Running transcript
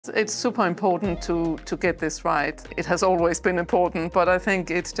It's super important to get this right. It has always been important, but I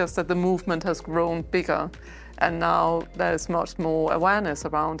think it's just that the movement has grown bigger. And now there's much more awareness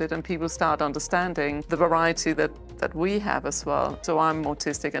around it and people start understanding the variety that we have as well. So I'm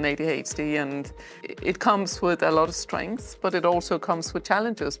autistic and ADHD, and it comes with a lot of strengths, but it also comes with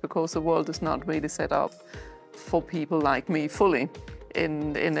challenges because the world is not really set up for people like me fully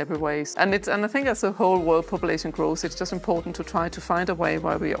in every way. And I think as the whole world population grows, it's just important to try to find a way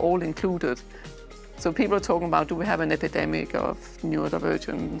where we're all included. So people are talking about, do we have an epidemic of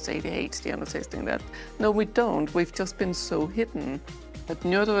neurodivergence, ADHD, and autistic that? No, we don't. We've just been so hidden. That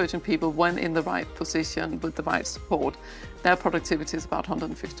neurodivergent people, when in the right position with the right support, their productivity is about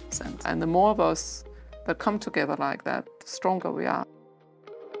 150%. And the more of us that come together like that, the stronger we are.